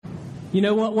You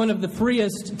know what? One of the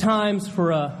freest times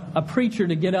for a preacher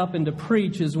to get up and to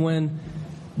preach is when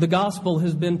the gospel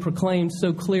has been proclaimed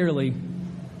so clearly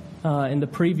in the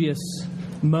previous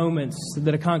moments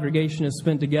that a congregation has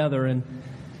spent together. And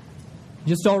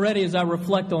just already as I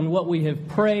reflect on what we have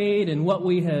prayed and what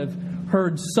we have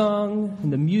heard sung,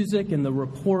 and the music and the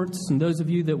reports, and those of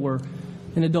you that were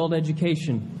in adult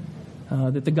education,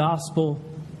 that the gospel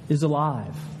is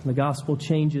alive. The gospel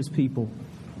changes people.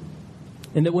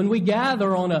 And that when we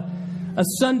gather on a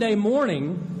Sunday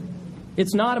morning,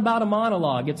 it's not about a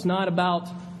monologue. It's not about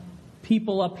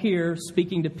people up here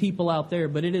speaking to people out there,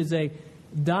 but it is a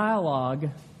dialogue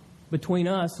between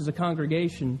us as a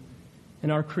congregation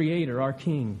and our Creator, our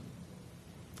King.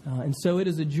 And so it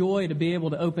is a joy to be able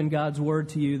to open God's Word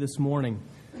to you this morning.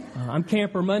 I'm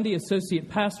Camper Mundy, Associate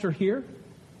Pastor here,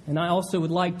 and I also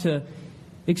would like to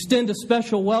extend a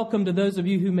special welcome to those of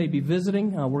you who may be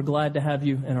visiting. We're glad to have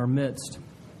you in our midst.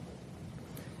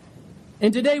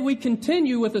 And today we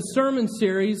continue with a sermon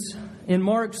series in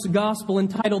Mark's Gospel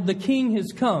entitled, The King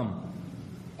Has Come.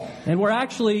 And we're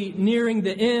actually nearing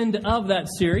the end of that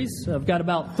series. I've got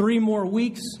about 3 more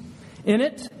weeks in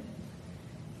it.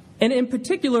 And in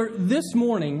particular, this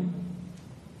morning,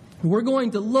 we're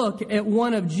going to look at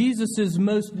one of Jesus'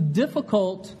 most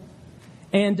difficult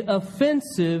and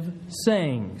offensive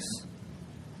sayings.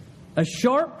 A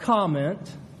sharp comment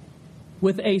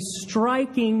with a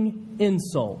striking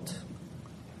insult.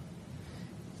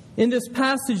 In this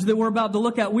passage that we're about to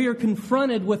look at, we are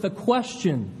confronted with a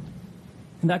question.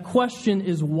 And that question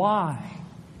is why?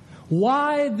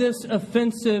 Why this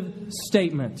offensive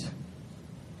statement?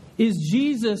 Is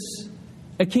Jesus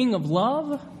a king of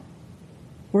love?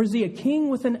 Or is he a king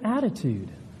with an attitude?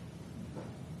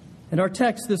 And our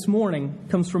text this morning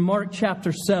comes from Mark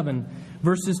chapter 7,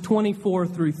 verses 24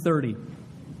 through 30.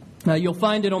 You'll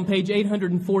find it on page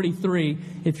 843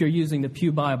 if you're using the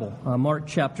Pew Bible, Mark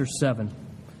chapter 7.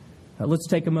 Let's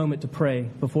take a moment to pray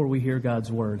before we hear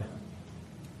God's Word.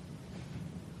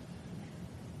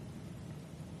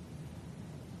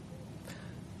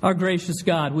 Our gracious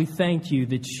God, we thank you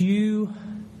that you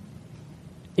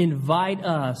invite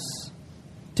us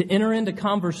to enter into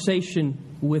conversation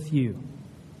with you,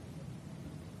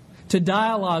 to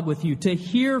dialogue with you, to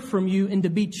hear from you, and to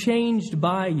be changed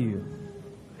by you.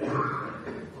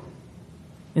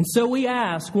 And so we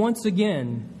ask once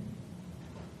again,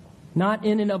 not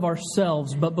in and of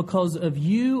ourselves, but because of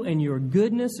you and your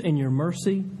goodness and your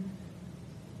mercy,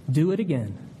 do it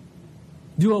again.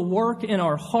 Do a work in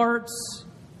our hearts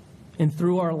and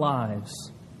through our lives,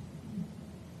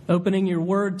 opening your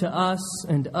word to us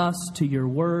and us to your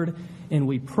word. And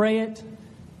we pray it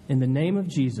in the name of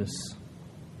Jesus.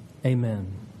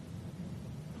 Amen.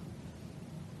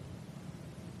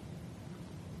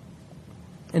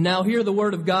 And now hear the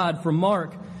word of God from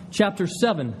Mark chapter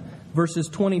 7, verses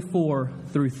 24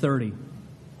 through 30.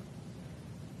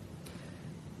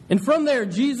 And from there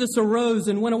Jesus arose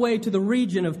and went away to the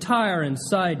region of Tyre and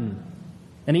Sidon.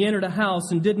 And he entered a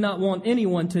house and did not want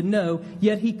anyone to know,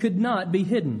 yet he could not be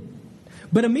hidden.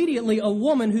 But immediately a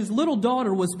woman whose little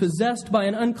daughter was possessed by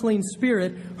an unclean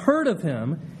spirit heard of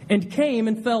him and came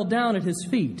and fell down at his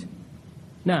feet.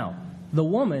 Now, the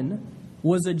woman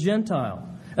was a Gentile,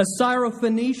 a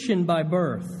Syrophoenician by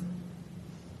birth.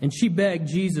 And she begged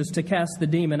Jesus to cast the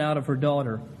demon out of her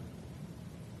daughter.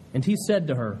 And he said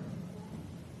to her,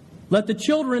 "Let the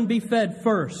children be fed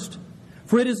first,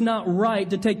 for it is not right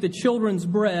to take the children's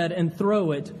bread and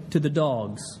throw it to the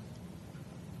dogs."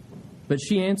 But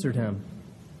she answered him,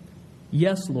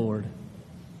 "Yes, Lord,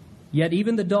 yet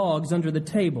even the dogs under the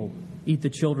table eat the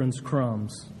children's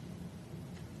crumbs."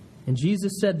 And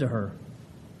Jesus said to her,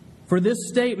 "For this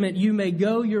statement you may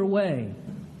go your way.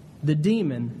 The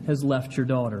demon has left your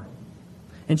daughter."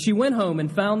 And she went home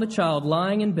and found the child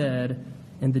lying in bed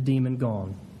and the demon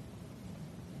gone.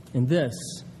 And this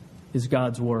is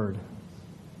God's Word.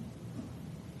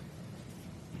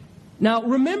 Now,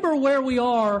 remember where we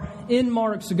are in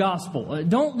Mark's Gospel.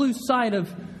 Don't lose sight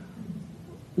of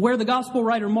where the Gospel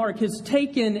writer Mark has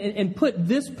taken and put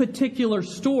this particular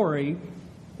story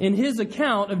in his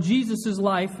account of Jesus'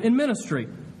 life and ministry.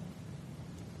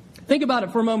 Think about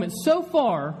it for a moment. So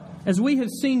far, as we have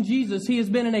seen Jesus, he has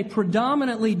been in a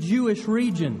predominantly Jewish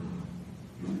region.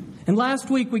 And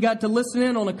last week we got to listen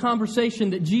in on a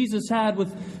conversation that Jesus had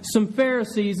with some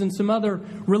Pharisees and some other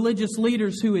religious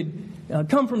leaders who had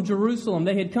come from Jerusalem.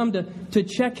 They had come to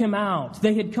check him out.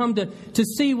 They had come to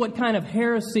see what kind of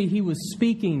heresy he was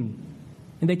speaking.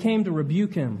 And they came to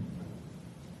rebuke him.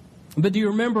 But do you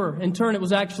remember, in turn, it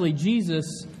was actually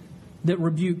Jesus that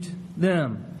rebuked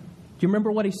them. Do you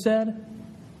remember what he said?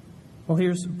 Well,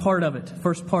 here's part of it.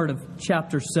 First part of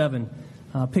chapter 7,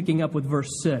 picking up with verse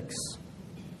 6.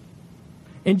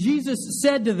 And Jesus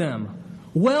said to them,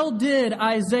 "Well did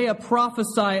Isaiah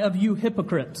prophesy of you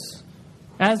hypocrites,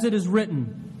 as it is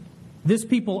written, 'This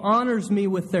people honors me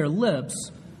with their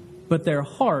lips, but their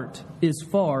heart is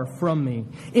far from me.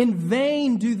 In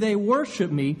vain do they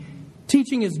worship me,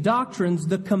 teaching as doctrines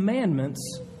the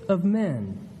commandments of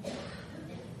men.'"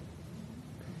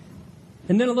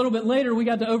 And then a little bit later, we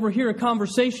got to overhear a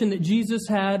conversation that Jesus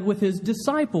had with his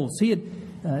disciples. He had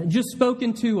just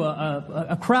spoken to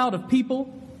a crowd of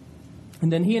people,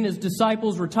 and then he and his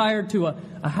disciples retired to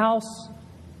a house,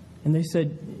 and they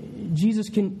said, "Jesus,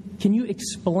 can you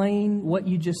explain what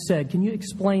you just said? Can you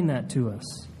explain that to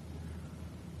us?"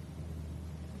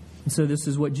 And so this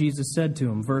is what Jesus said to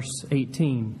him, verse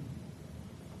 18.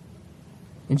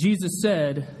 And Jesus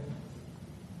said,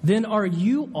 "Then are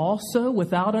you also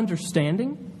without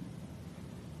understanding?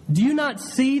 Do you not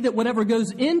see that whatever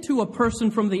goes into a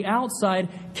person from the outside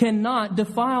cannot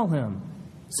defile him,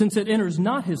 since it enters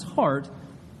not his heart,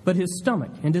 but his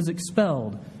stomach, and is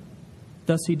expelled?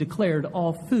 Thus he declared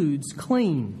all foods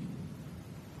clean."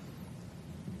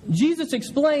 Jesus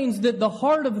explains that the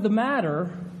heart of the matter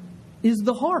is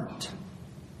the heart.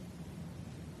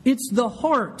 It's the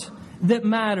heart that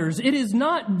matters. It is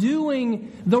not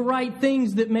doing the right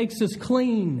things that makes us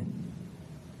clean,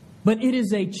 but it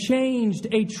is a changed,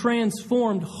 a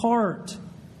transformed heart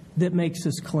that makes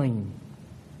us clean.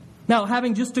 Now,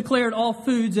 having just declared all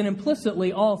foods and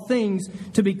implicitly all things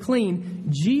to be clean,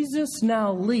 Jesus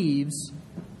now leaves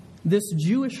this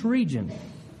Jewish region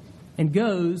and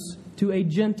goes to a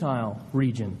Gentile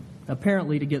region,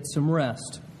 apparently to get some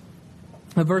rest.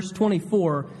 Verse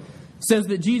 24 says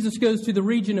that Jesus goes to the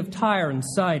region of Tyre and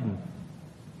Sidon.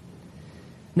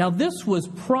 Now, this was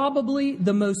probably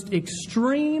the most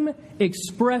extreme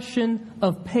expression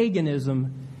of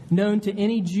paganism known to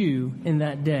any Jew in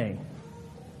that day.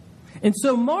 And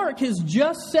so Mark has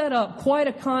just set up quite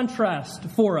a contrast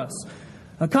for us.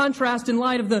 A contrast in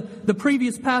light of the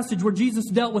previous passage where Jesus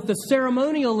dealt with the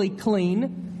ceremonially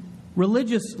clean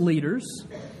religious leaders,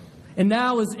 and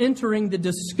now is entering the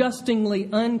disgustingly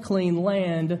unclean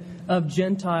land of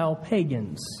Gentile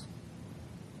pagans.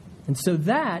 And so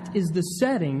that is the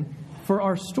setting for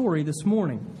our story this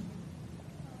morning.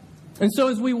 And so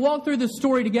as we walk through this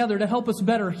story together to help us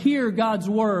better hear God's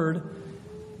Word,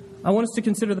 I want us to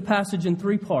consider the passage in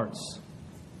three parts: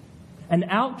 an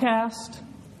outcast,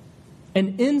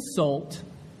 an insult,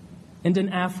 and an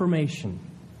affirmation.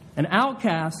 An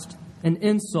outcast, an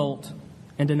insult,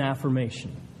 and an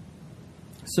affirmation.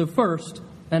 So first,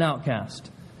 an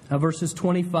outcast. Verses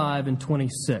 25 and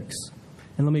 26.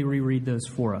 And let me reread those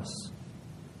for us.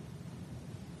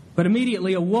 "But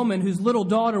immediately a woman whose little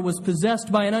daughter was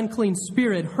possessed by an unclean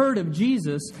spirit heard of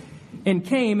Jesus and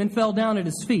came and fell down at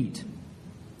his feet.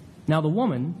 Now the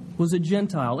woman was a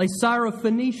Gentile, a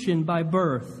Syrophoenician by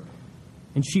birth,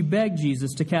 and she begged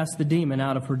Jesus to cast the demon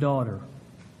out of her daughter."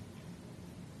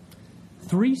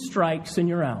 3 strikes and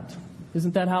you're out.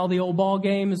 Isn't that how the old ball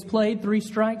game is played? 3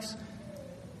 strikes?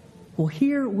 Well,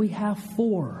 here we have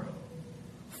 4.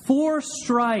 4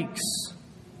 strikes.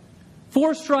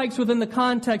 4 strikes within the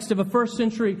context of a first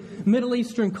century Middle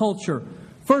Eastern culture.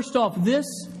 First off, this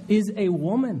is a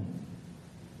woman.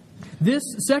 This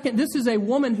is a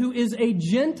woman who is a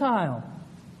Gentile.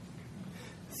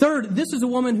 Third, this is a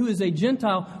woman who is a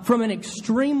Gentile from an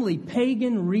extremely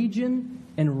pagan region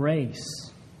and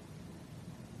race.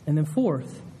 And then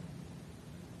fourth,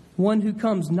 one who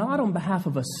comes not on behalf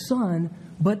of a son,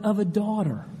 but of a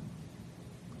daughter.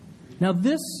 Now,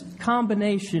 this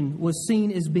combination was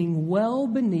seen as being well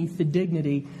beneath the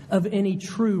dignity of any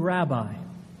true rabbi.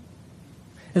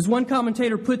 As one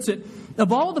commentator puts it,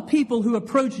 of all the people who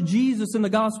approach Jesus in the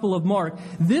Gospel of Mark,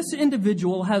 this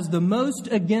individual has the most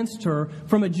against her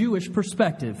from a Jewish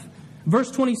perspective. Verse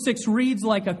 26 reads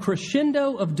like a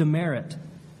crescendo of demerit.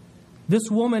 This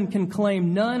woman can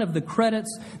claim none of the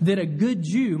credits that a good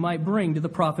Jew might bring to the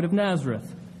prophet of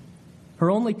Nazareth. Her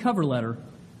only cover letter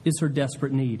is her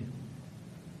desperate need.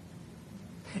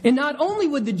 And not only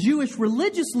would the Jewish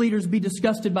religious leaders be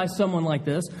disgusted by someone like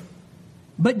this,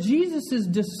 but Jesus'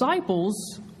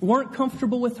 disciples weren't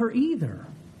comfortable with her either.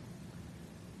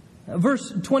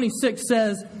 Verse 26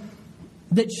 says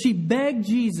that she begged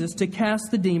Jesus to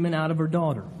cast the demon out of her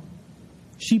daughter.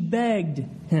 She begged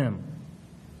him.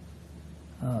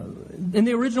 In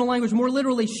the original language, more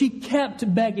literally, she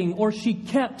kept begging or she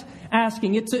kept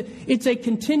asking. It's a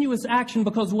continuous action,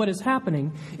 because what is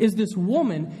happening is this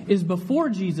woman is before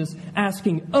Jesus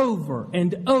asking over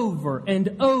and over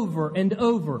and over and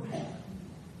over.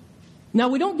 Now,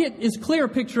 we don't get as clear a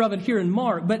picture of it here in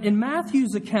Mark, but in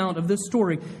Matthew's account of this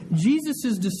story,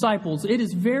 Jesus' disciples, it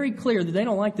is very clear that they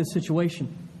don't like this situation.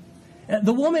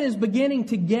 The woman is beginning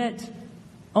to get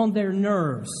on their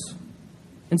nerves.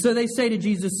 And so they say to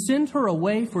Jesus, "Send her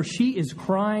away, for she is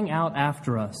crying out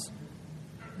after us."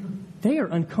 They are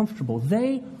uncomfortable.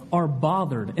 They are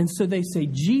bothered. And so they say,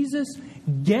 "Jesus,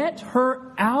 get her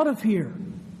out of here.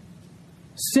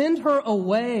 Send her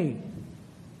away."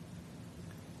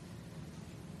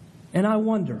 And I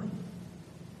wonder,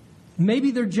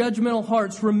 maybe their judgmental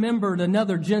hearts remembered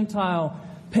another Gentile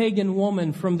pagan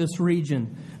woman from this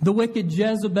region, the wicked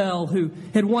Jezebel, who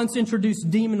had once introduced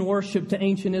demon worship to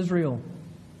ancient Israel.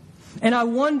 And I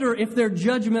wonder if their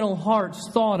judgmental hearts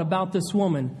thought about this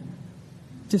woman,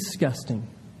 disgusting,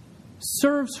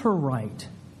 serves her right.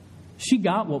 She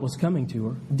got what was coming to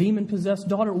her. Demon-possessed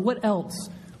daughter, what else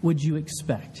would you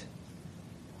expect?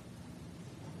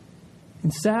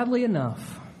 And sadly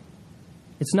enough,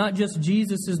 it's not just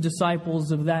Jesus'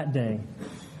 disciples of that day,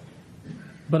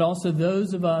 but also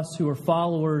those of us who are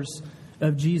followers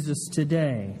of Jesus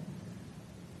today.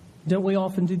 Don't we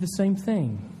often do the same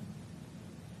thing?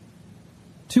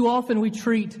 Too often we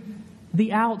treat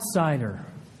the outsider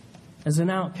as an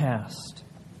outcast.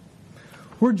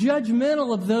 We're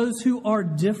judgmental of those who are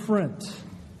different,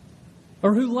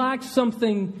 or who lack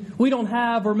something we don't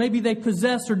have, or maybe they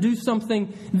possess or do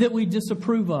something that we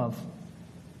disapprove of.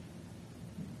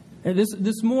 And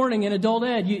this morning in Adult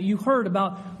Ed, you heard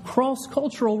about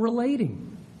cross-cultural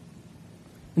relating.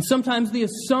 And sometimes the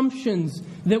assumptions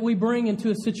that we bring into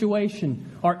a situation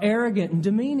are arrogant and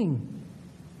demeaning.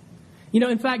 You know,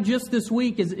 in fact, just this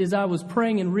week, as I was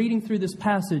praying and reading through this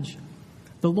passage,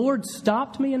 the Lord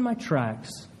stopped me in my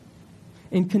tracks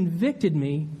and convicted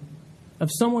me of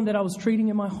someone that I was treating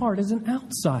in my heart as an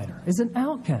outsider, as an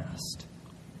outcast.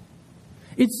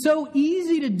 It's so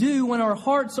easy to do when our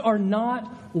hearts are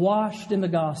not washed in the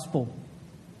gospel,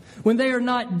 when they are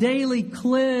not daily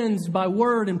cleansed by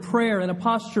word and prayer and a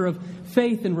posture of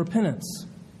faith and repentance.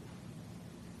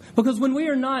 Because when we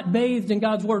are not bathed in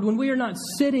God's word, when we are not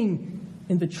sitting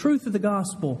in the truth of the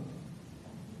gospel,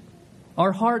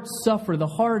 our hearts suffer the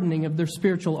hardening of their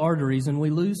spiritual arteries, and we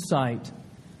lose sight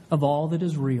of all that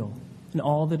is real and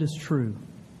all that is true.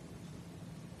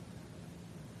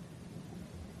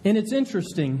 And it's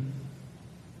interesting,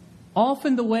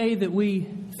 often the way that we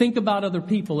think about other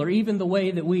people, or even the way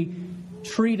that we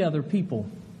treat other people,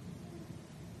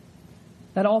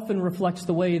 that often reflects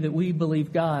the way that we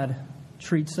believe God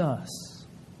treats us.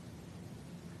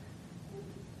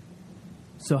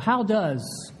 So how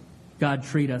does God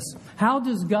treat us? How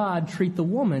does God treat the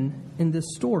woman in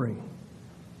this story?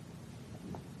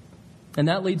 And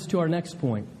that leads to our next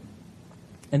point,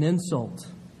 an insult.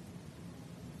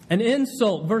 An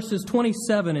insult, verses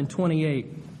 27 and 28.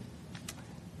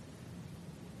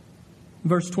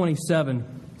 Verse 27.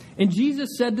 And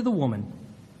Jesus said to the woman,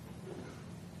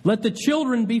 "Let the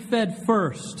children be fed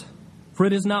first, for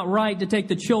it is not right to take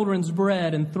the children's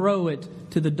bread and throw it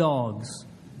to the dogs."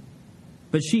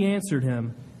 But she answered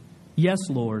him, "Yes,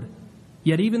 Lord,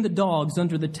 yet even the dogs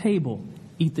under the table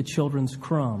eat the children's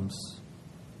crumbs."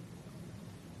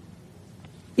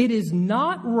 It is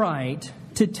not right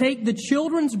to take the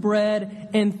children's bread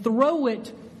and throw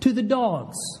it to the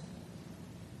dogs.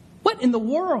 What in the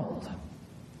world?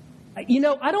 You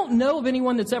know, I don't know of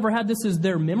anyone that's ever had this as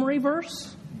their memory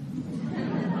verse.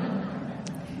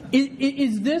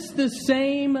 Is this the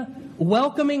same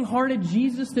welcoming-hearted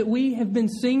Jesus that we have been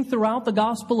seeing throughout the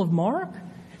Gospel of Mark?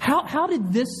 How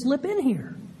did this slip in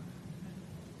here?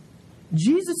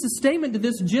 Jesus' statement to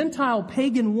this Gentile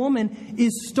pagan woman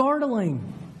is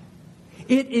startling.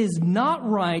 It is not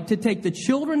right to take the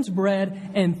children's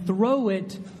bread and throw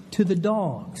it to the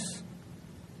dogs.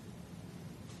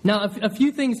 Now, a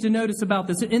few things to notice about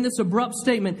this. In this abrupt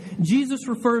statement, Jesus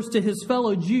refers to his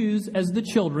fellow Jews as the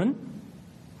children.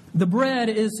 The bread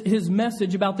is his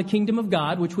message about the kingdom of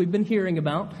God, which we've been hearing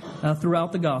about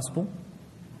throughout the gospel.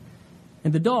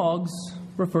 And the dogs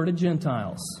refer to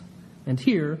Gentiles, and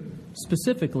here,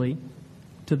 specifically,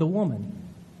 to the woman.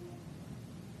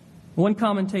 One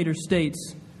commentator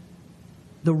states,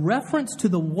 "The reference to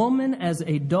the woman as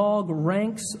a dog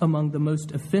ranks among the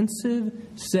most offensive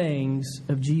sayings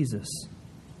of Jesus."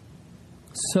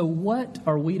 So what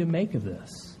are we to make of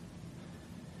this?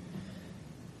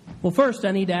 Well, first,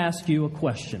 I need to ask you a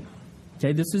question.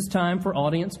 Okay, this is time for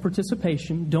audience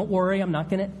participation. Don't worry, I'm not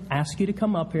going to ask you to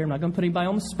come up here. I'm not going to put anybody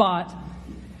on the spot.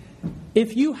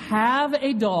 If you have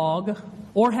a dog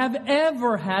or have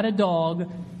ever had a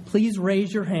dog, please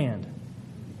raise your hand.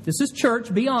 This is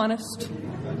church, be honest.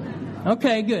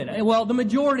 Okay, good. Well, the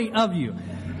majority of you.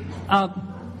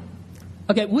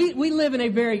 Okay, we live in a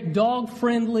very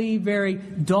dog-friendly, very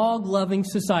dog-loving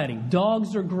society.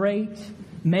 Dogs are great,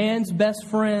 man's best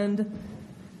friend.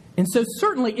 And so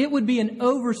certainly it would be an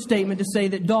overstatement to say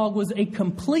that dog was a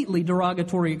completely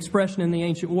derogatory expression in the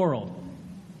ancient world.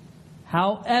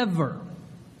 However,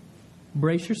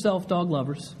 brace yourself, dog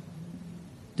lovers.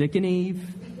 Dick and Eve,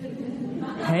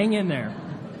 hang in there.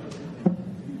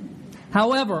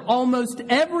 However, almost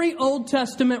every Old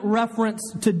Testament reference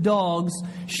to dogs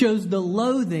shows the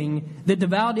loathing that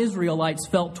devout Israelites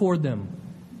felt toward them.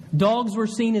 Dogs were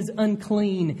seen as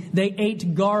unclean. They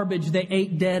ate garbage. They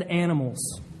ate dead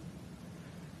animals.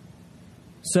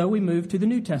 So we move to the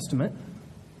New Testament.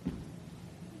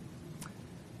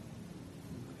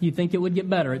 You think it would get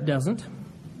better. It doesn't.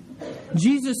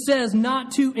 Jesus says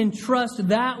not to entrust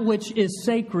that which is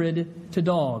sacred to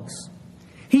dogs.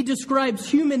 He describes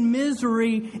human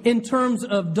misery in terms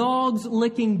of dogs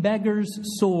licking beggars'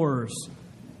 sores.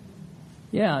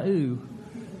 Yeah, ooh.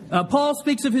 Paul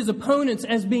speaks of his opponents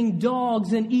as being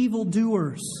dogs and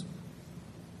evildoers.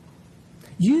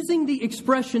 Using the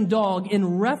expression dog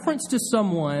in reference to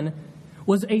someone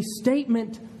was a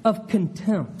statement of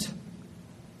contempt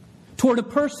toward a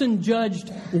person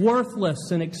judged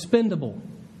worthless and expendable.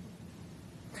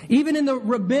 Even in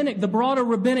the broader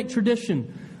rabbinic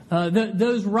tradition,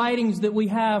 those writings that we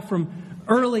have from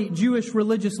early Jewish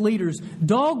religious leaders,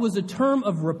 dog was a term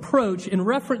of reproach in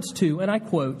reference to, and I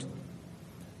quote,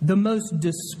 the most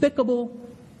despicable,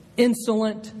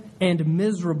 insolent, and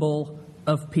miserable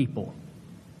of people.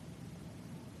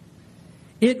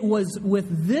 It was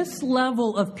with this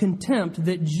level of contempt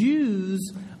that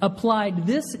Jews applied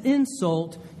this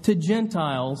insult to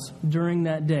Gentiles during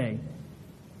that day.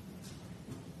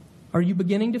 Are you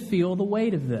beginning to feel the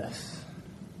weight of this?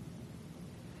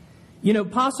 You know,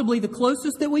 possibly the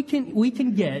closest that we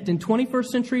can get in 21st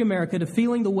century America to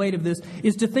feeling the weight of this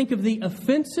is to think of the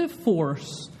offensive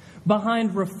force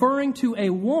behind referring to a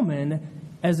woman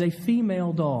as a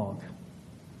female dog.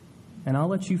 And I'll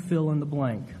let you fill in the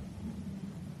blank.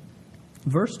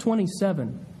 Verse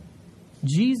 27,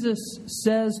 Jesus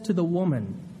says to the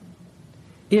woman,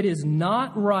 "It is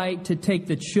not right to take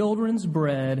the children's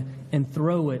bread and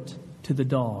throw it to the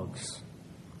dogs."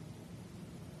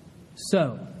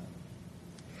 So,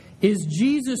 is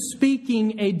Jesus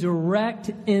speaking a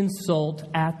direct insult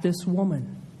at this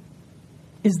woman?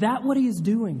 Is that what he is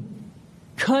doing?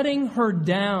 Cutting her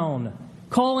down,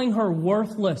 calling her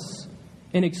worthless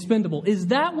and expendable. Is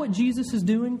that what Jesus is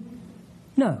doing?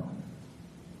 No.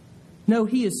 No,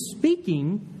 he is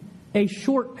speaking a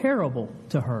short parable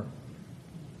to her.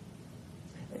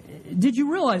 Did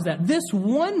you realize that? This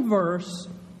one verse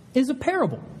is a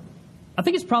parable. I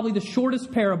think it's probably the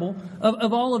shortest parable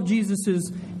of all of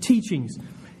Jesus' teachings.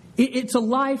 It's a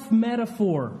life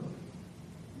metaphor.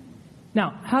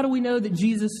 Now, how do we know that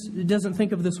Jesus doesn't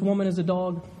think of this woman as a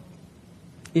dog?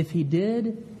 If he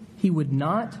did, he would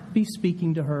not be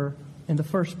speaking to her in the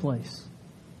first place.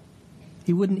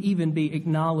 He wouldn't even be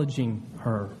acknowledging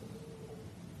her.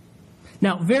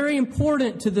 Now, very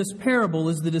important to this parable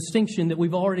is the distinction that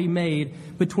we've already made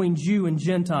between Jew and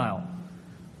Gentile.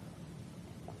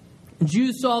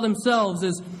 Jews saw themselves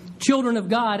as children of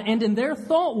God, and in their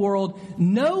thought world,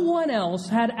 no one else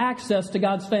had access to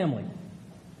God's family.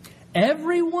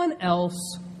 Everyone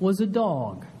else was a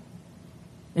dog.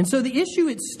 And so the issue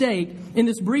at stake in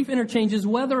this brief interchange is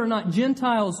whether or not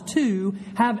Gentiles too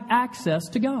have access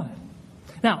to God.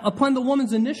 Now, upon the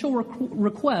woman's initial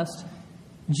request,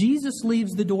 Jesus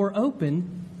leaves the door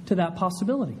open to that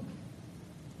possibility.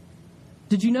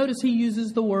 Did you notice he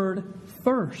uses the word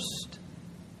first?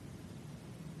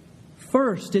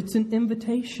 First, it's an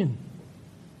invitation.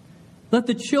 Let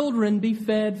the children be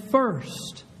fed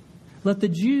first. Let the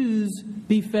Jews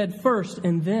be fed first.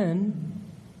 And then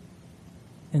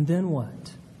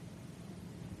what?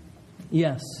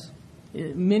 Yes.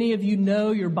 Many of you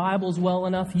know your Bibles well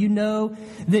enough. You know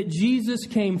that Jesus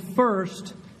came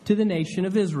first to the nation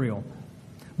of Israel.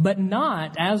 But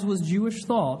not, as was Jewish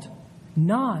thought,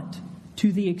 not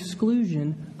to the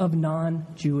exclusion of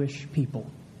non-Jewish people.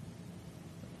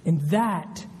 And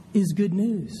that is good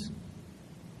news.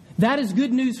 That is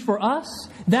good news for us.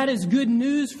 That is good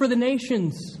news for the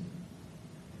nations.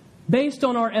 Based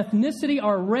on our ethnicity,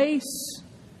 our race,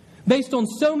 based on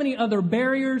so many other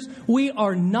barriers, we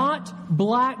are not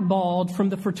blackballed from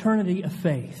the fraternity of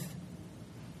faith.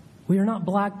 We are not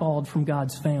blackballed from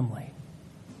God's family.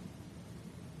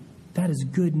 That is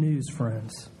good news,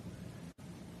 friends.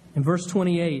 In verse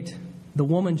 28, the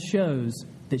woman shows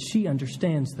that she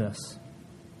understands this.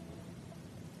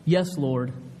 "Yes,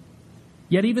 Lord,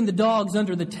 yet even the dogs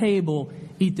under the table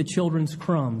eat the children's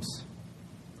crumbs."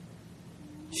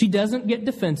 She doesn't get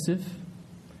defensive.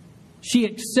 She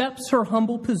accepts her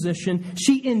humble position.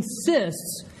 She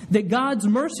insists that God's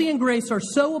mercy and grace are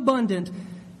so abundant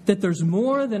that there's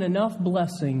more than enough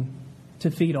blessing to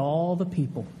feed all the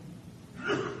people.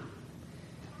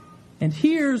 And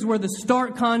here's where the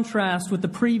stark contrast with the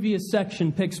previous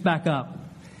section picks back up.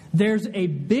 There's a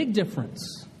big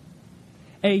difference,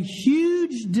 a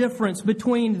huge difference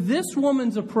between this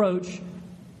woman's approach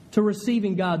to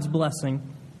receiving God's blessing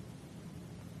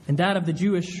and that of the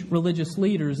Jewish religious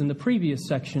leaders in the previous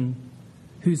section,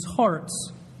 whose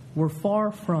hearts were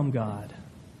far from God.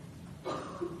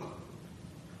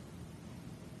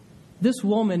 This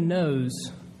woman knows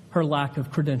her lack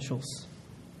of credentials.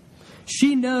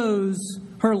 She knows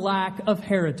her lack of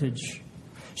heritage.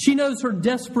 She knows her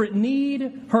desperate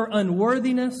need, her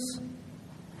unworthiness.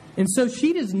 And so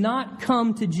she does not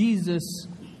come to Jesus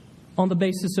on the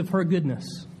basis of her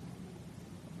goodness.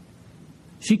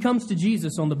 She comes to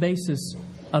Jesus on the basis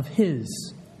of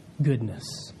His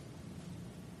goodness.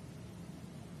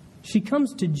 She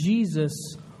comes to Jesus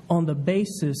on the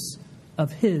basis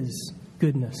of His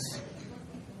goodness.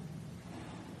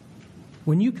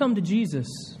 When you come to Jesus,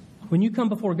 when you come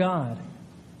before God,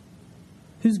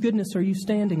 whose goodness are you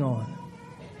standing on?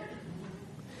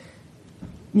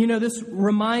 You know, this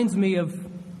reminds me of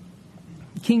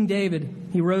King David.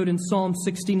 He wrote in Psalm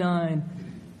 69,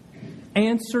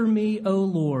 "Answer me, O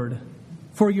Lord,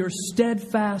 for your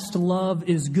steadfast love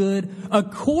is good.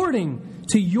 According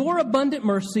to your abundant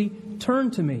mercy,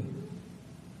 turn to me."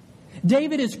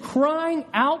 David is crying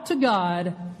out to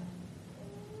God,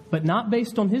 but not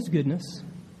based on his goodness.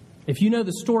 If you know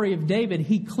the story of David,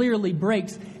 he clearly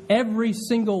breaks every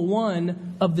single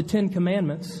one of the 10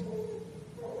 commandments.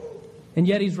 And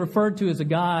yet he's referred to as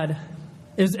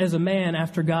a man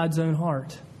after God's own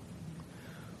heart.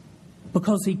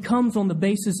 Because he comes on the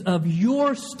basis of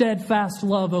your steadfast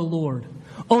love, O Lord,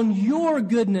 on your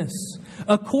goodness,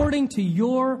 according to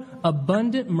your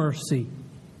abundant mercy.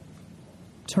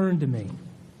 Turn to me.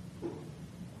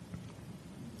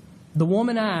 The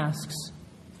woman asks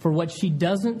for what she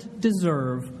doesn't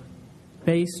deserve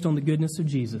based on the goodness of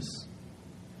Jesus.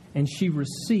 And she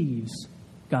receives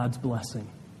God's blessing.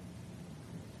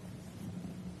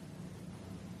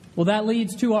 Well, that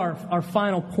leads to our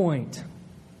final point.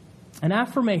 An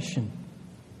affirmation.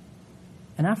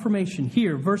 An affirmation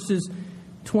here, verses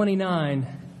 29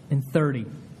 and 30.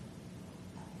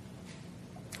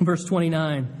 Verse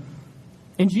 29.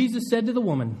 And Jesus said to the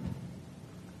woman,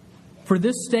 "For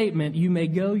this statement you may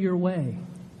go your way.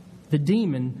 The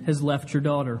demon has left your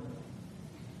daughter."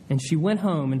 And she went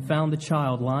home and found the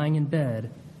child lying in bed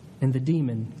and the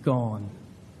demon gone.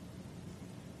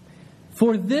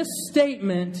 For this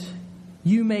statement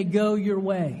you may go your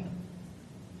way.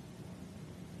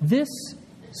 This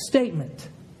statement.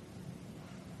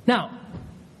 Now,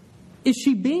 is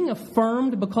she being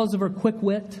affirmed because of her quick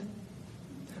wit?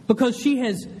 Because she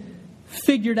has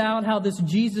figured out how this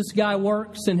Jesus guy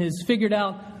works and has figured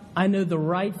out, I know the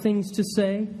right things to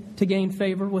say to gain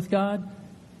favor with God?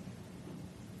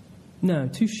 No,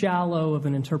 too shallow of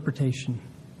an interpretation.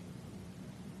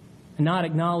 And not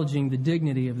acknowledging the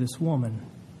dignity of this woman.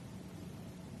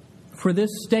 For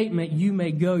this statement, you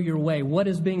may go your way. What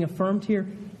is being affirmed here?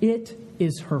 It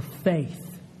is her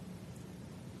faith.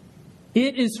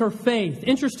 It is her faith.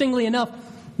 Interestingly enough,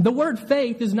 the word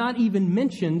faith is not even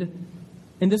mentioned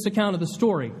in this account of the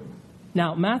story.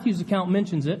 Now, Matthew's account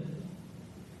mentions it,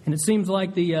 and it seems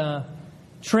like the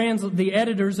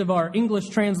editors of our English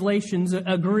translations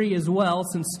agree as well,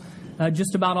 since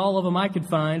just about all of them I could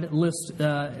find list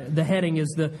the heading as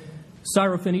the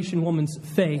Syrophoenician woman's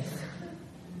faith.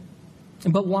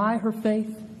 But why her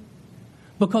faith?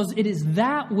 Because it is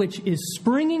that which is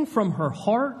springing from her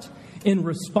heart in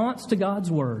response to God's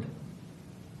word.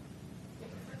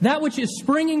 That which is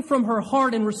springing from her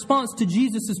heart in response to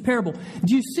Jesus' parable.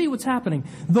 Do you see what's happening?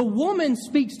 The woman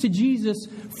speaks to Jesus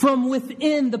from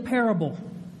within the parable.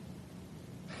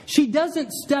 She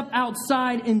doesn't step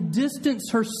outside and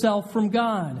distance herself from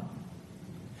God.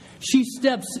 She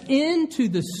steps into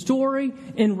the story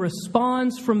and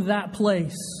responds from that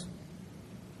place.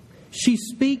 She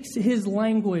speaks His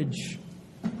language.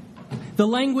 The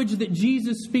language that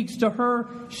Jesus speaks to her,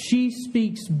 she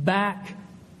speaks back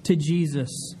to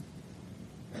Jesus.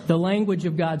 The language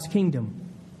of God's kingdom.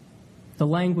 The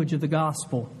language of the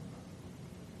gospel.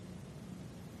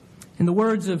 In the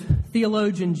words of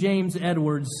theologian James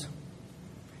Edwards,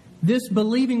 this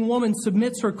believing woman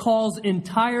submits her cause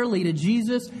entirely to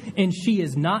Jesus, and she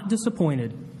is not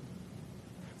disappointed.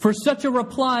 For such a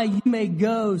reply, you may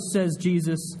go, says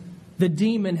Jesus. The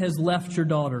demon has left your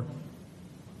daughter.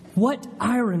 What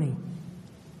irony!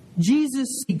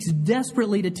 Jesus seeks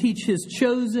desperately to teach His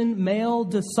chosen male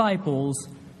disciples,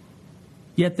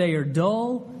 yet they are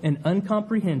dull and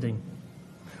uncomprehending.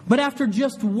 But after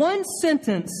just one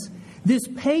sentence, this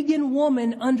pagan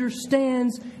woman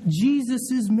understands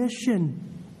Jesus' mission.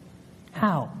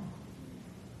 How?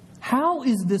 How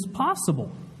is this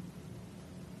possible?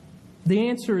 The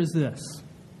answer is this.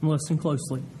 Listen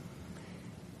closely.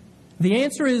 The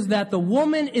answer is that the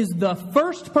woman is the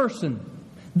first person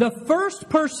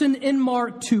in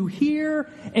Mark to hear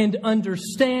and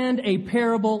understand a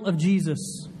parable of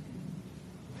Jesus.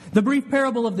 The brief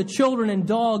parable of the children and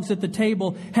dogs at the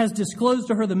table has disclosed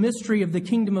to her the mystery of the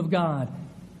kingdom of God.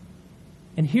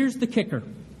 And here's the kicker.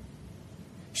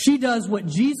 She does what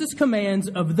Jesus commands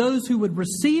of those who would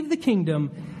receive the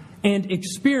kingdom and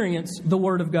experience the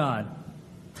Word of God.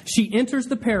 She enters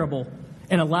the parable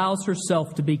and allows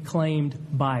herself to be claimed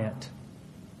by it.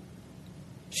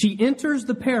 She enters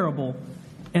the parable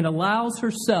and allows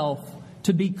herself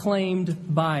to be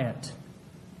claimed by it.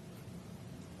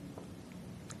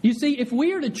 You see, if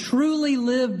we are to truly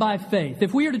live by faith,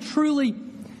 if we are to truly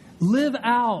live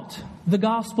out the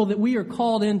gospel that we are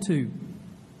called into,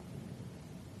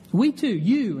 we too,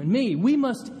 you and me, we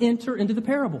must enter into the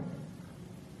parable.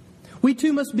 We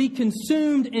too must be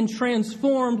consumed and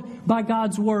transformed by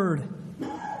God's Word.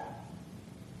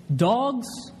 Dogs?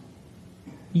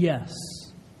 Yes.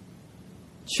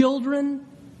 Children?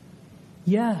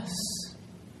 Yes.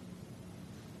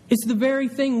 It's the very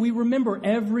thing we remember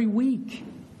every week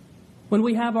when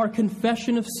we have our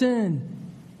confession of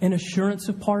sin and assurance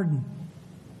of pardon.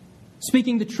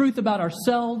 Speaking the truth about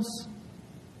ourselves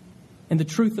and the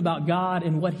truth about God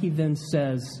and what He then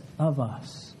says of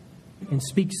us and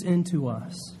speaks into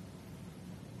us.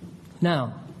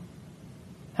 Now,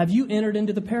 have you entered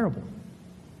into the parable?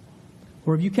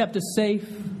 Or have you kept a safe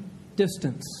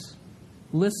distance,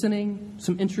 listening,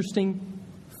 some interesting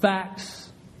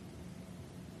facts?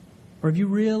 Or have you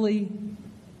really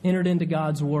entered into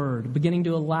God's Word, beginning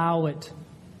to allow it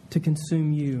to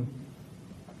consume you?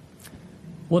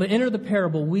 Well, to enter the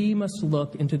parable, we must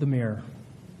look into the mirror.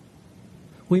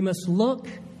 We must look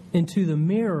into the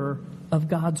mirror of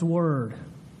God's Word.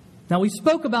 Now, we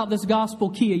spoke about this gospel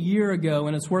key a year ago,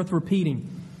 and it's worth repeating.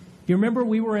 You remember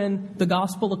we were in the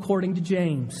gospel according to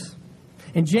James.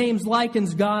 And James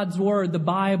likens God's Word, the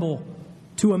Bible,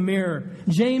 to a mirror.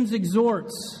 James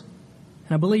exhorts,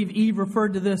 and I believe Eve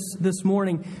referred to this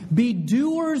morning, be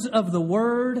doers of the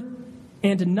Word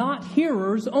and not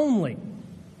hearers only.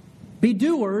 Be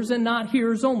doers and not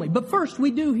hearers only. But first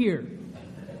we do hear.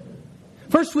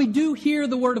 First we do hear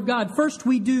the Word of God. First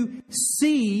we do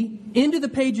see into the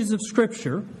pages of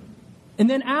Scripture. And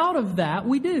then out of that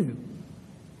we do.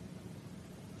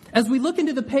 As we look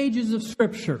into the pages of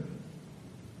Scripture,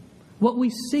 what we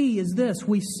see is this.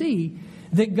 We see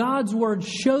that God's Word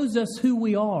shows us who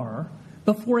we are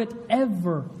before it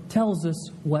ever tells us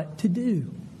what to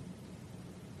do.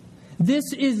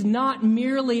 This is not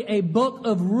merely a book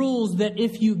of rules that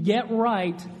if you get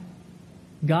right,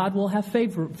 God will have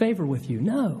favor with you.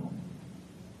 No.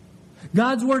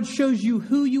 God's Word shows you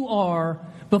who you are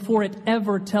before it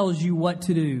ever tells you what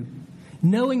to do.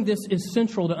 Knowing this is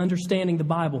central to understanding the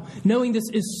Bible. Knowing this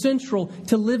is central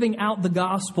to living out the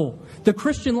gospel. The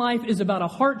Christian life is about a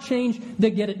heart change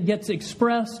that gets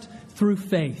expressed through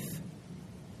faith.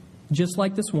 Just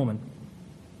like this woman.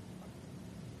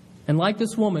 And like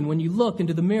this woman, when you look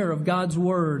into the mirror of God's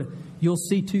Word, you'll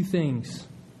see two things.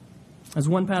 As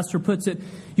one pastor puts it,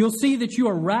 you'll see that you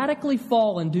are radically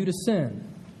fallen due to sin.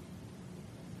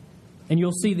 And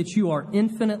you'll see that you are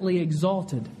infinitely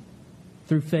exalted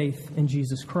through faith in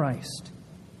Jesus Christ.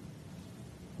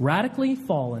 Radically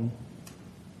fallen,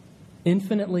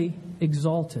 infinitely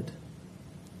exalted.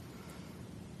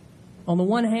 On the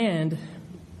one hand,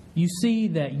 you see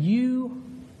that you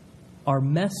are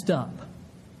messed up,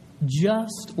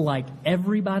 just like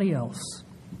everybody else.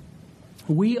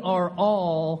 We are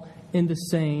all in the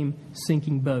same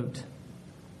sinking boat.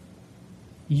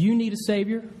 You need a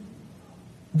Savior.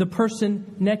 The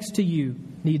person next to you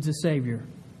needs a Savior.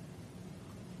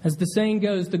 As the saying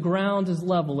goes, the ground is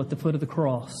level at the foot of the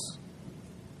cross.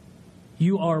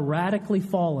 You are radically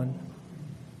fallen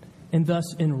and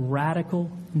thus in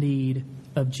radical need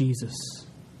of Jesus.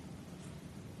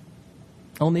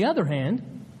 On the other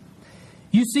hand,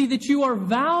 you see that you are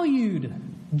valued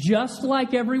just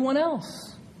like everyone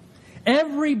else.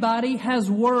 Everybody has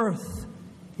worth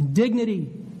and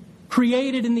dignity,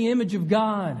 created in the image of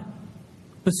God,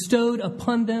 bestowed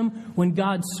upon them when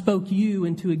God spoke you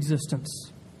into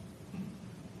existence.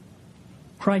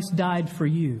 Christ died for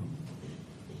you.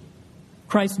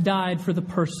 Christ died for the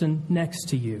person next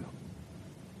to you.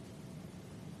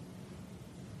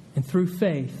 And through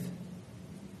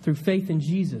faith in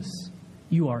Jesus,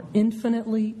 you are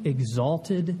infinitely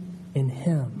exalted in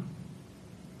Him.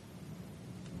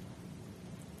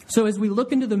 So as we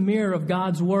look into the mirror of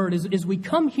God's Word, as we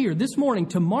come here this morning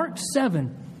to Mark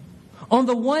 7, on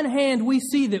the one hand, we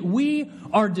see that we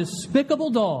are despicable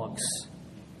dogs,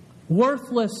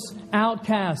 worthless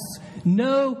outcasts,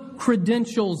 no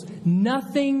credentials,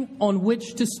 nothing on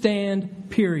which to stand,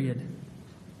 period.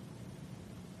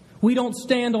 We don't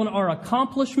stand on our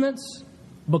accomplishments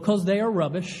because they are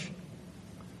rubbish.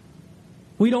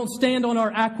 We don't stand on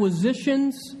our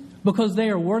acquisitions because they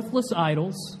are worthless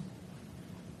idols.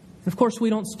 Of course,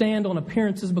 we don't stand on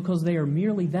appearances because they are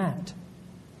merely that,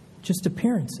 just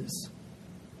appearances.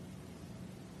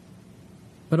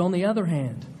 But on the other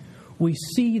hand, we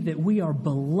see that we are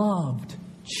beloved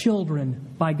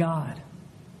children by God.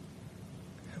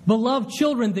 Beloved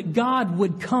children that God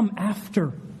would come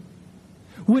after,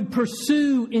 would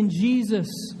pursue in Jesus,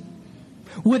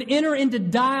 would enter into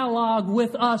dialogue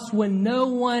with us when no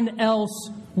one else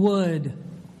would.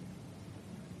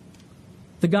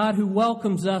 The God who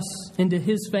welcomes us into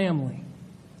His family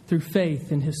through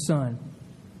faith in His Son.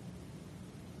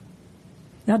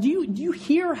 Now, do you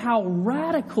hear how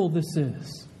radical this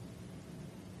is?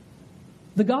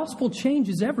 The gospel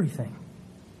changes everything.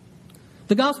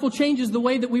 The gospel changes the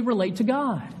way that we relate to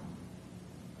God.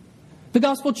 The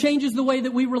gospel changes the way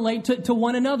that we relate to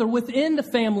one another within the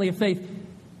family of faith.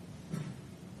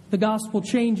 The gospel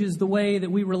changes the way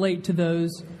that we relate to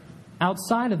those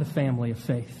outside of the family of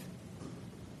faith.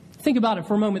 Think about it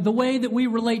for a moment. The way that we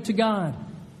relate to God.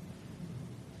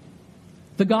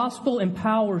 The gospel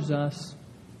empowers us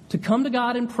to come to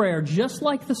God in prayer just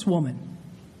like this woman,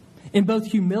 in both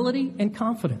humility and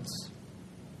confidence.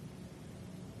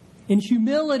 In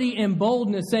humility and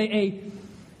boldness,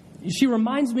 she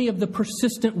reminds me of the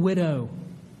persistent widow.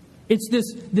 It's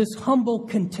this humble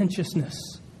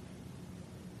contentiousness.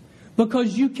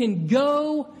 Because you can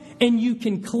go and you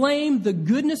can claim the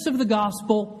goodness of the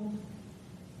gospel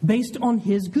based on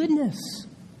His goodness.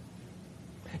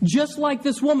 Just like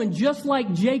this woman, just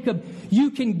like Jacob, you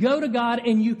can go to God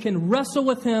and you can wrestle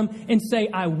with Him and say,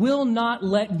 I will not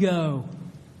let go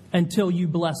until you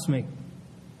bless me.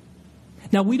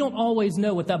 Now, we don't always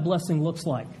know what that blessing looks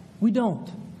like. We don't.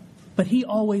 But He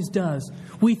always does.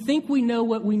 We think we know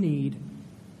what we need,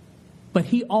 but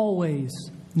He always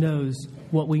knows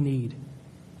what we need.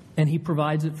 And He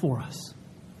provides it for us.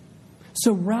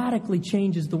 So radically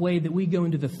changes the way that we go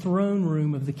into the throne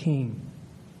room of the King.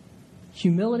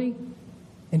 Humility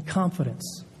and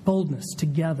confidence, boldness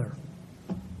together.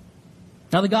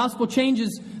 Now the gospel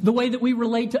changes the way that we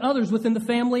relate to others within the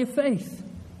family of faith.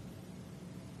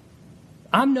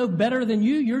 I'm no better than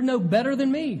you, you're no better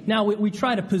than me. Now we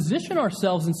try to position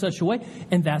ourselves in such a way,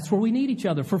 and that's where we need each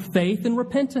other for faith and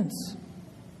repentance.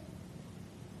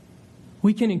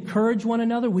 We can encourage one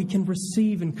another, we can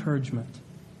receive encouragement.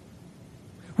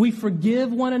 We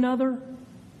forgive one another,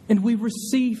 and we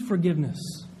receive forgiveness.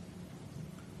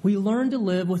 We learn to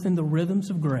live within the rhythms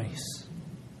of grace,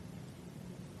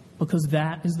 because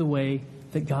that is the way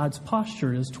that God's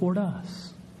posture is toward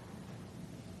us.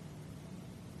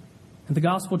 And the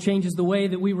gospel changes the way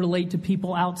that we relate to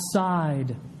people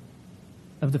outside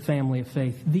of the family of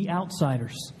faith, the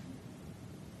outsiders.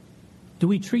 Do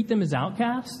we treat them as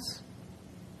outcasts?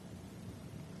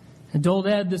 Adult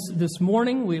Ed, this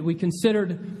morning, we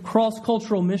considered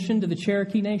cross-cultural mission to the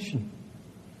Cherokee Nation.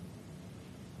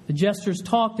 The jesters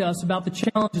talked to us about the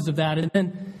challenges of that, and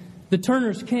then the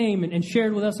Turners came and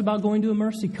shared with us about going to a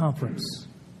Mercy Conference.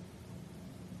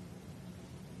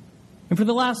 And for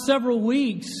the last several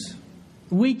weeks,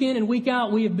 week in and week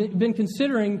out, we have been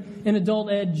considering in Adult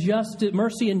Ed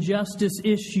mercy and justice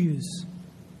issues.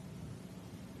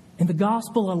 And the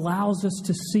gospel allows us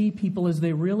to see people as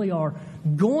they really are,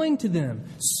 going to them,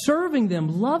 serving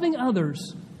them, loving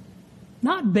others,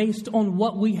 not based on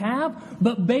what we have,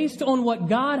 but based on what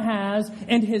God has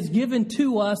and has given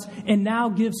to us and now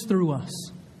gives through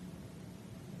us.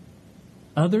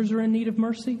 Others are in need of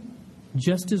mercy,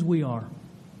 just as we are.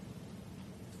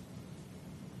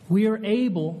 We are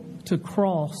able to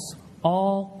cross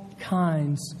all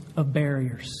kinds of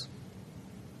barriers.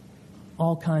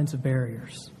 All kinds of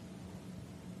barriers.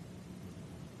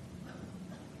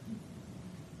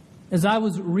 As I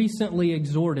was recently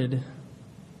exhorted,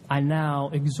 I now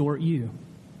exhort you.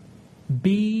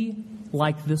 Be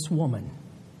like this woman.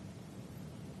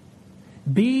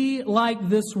 Be like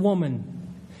this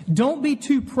woman. Don't be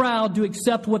too proud to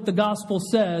accept what the gospel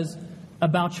says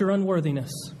about your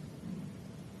unworthiness.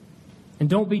 And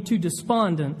don't be too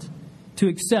despondent to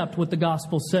accept what the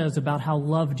gospel says about how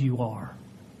loved you are.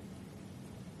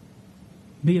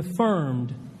 be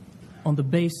affirmed on the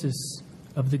basis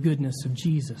of the goodness of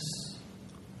Jesus.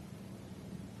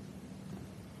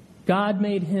 God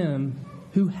made him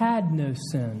who had no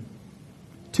sin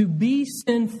to be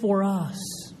sin for us,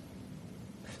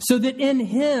 so that in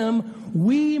him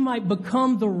we might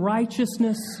become the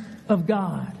righteousness of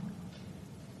God.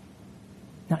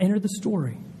 Now enter the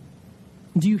story.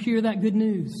 Do you hear that good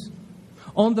news?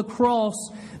 On the cross,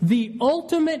 the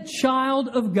ultimate child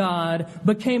of God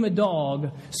became a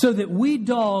dog so that we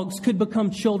dogs could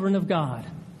become children of God.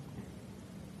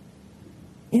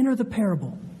 Enter the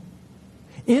parable.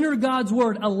 Enter God's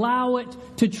word. Allow it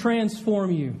to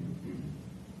transform you.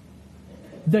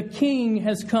 The King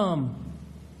has come.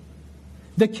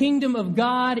 The kingdom of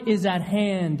God is at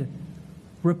hand.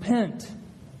 Repent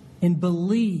and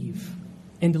believe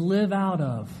and live out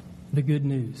of the good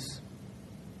news.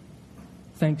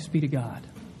 Thanks be to God.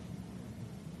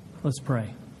 Let's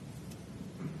pray.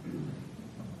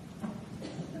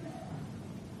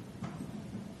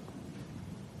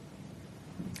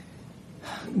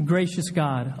 Gracious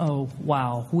God, oh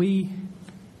wow, we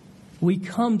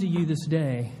come to you this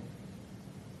day,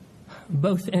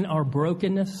 both in our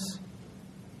brokenness,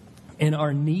 in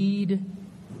our need,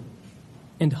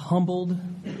 and humbled,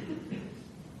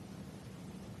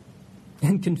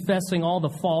 and confessing all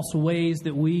the false ways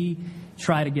that we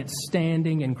try to get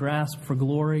standing and grasp for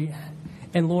glory.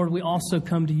 And Lord, we also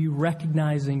come to you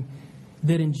recognizing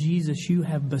that in Jesus you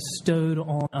have bestowed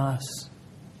on us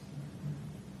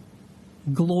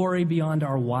glory beyond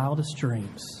our wildest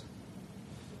dreams.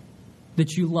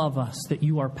 That you love us, that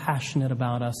you are passionate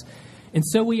about us. And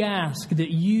so we ask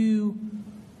that you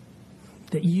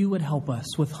would help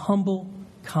us with humble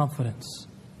confidence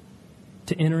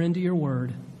to enter into your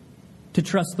word, to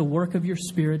trust the work of your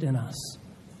Spirit in us,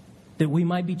 that we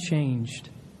might be changed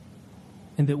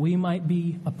and that we might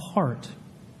be a part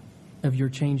of your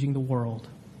changing the world.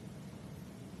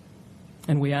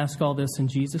 And we ask all this in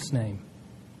Jesus' name.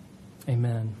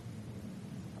 Amen.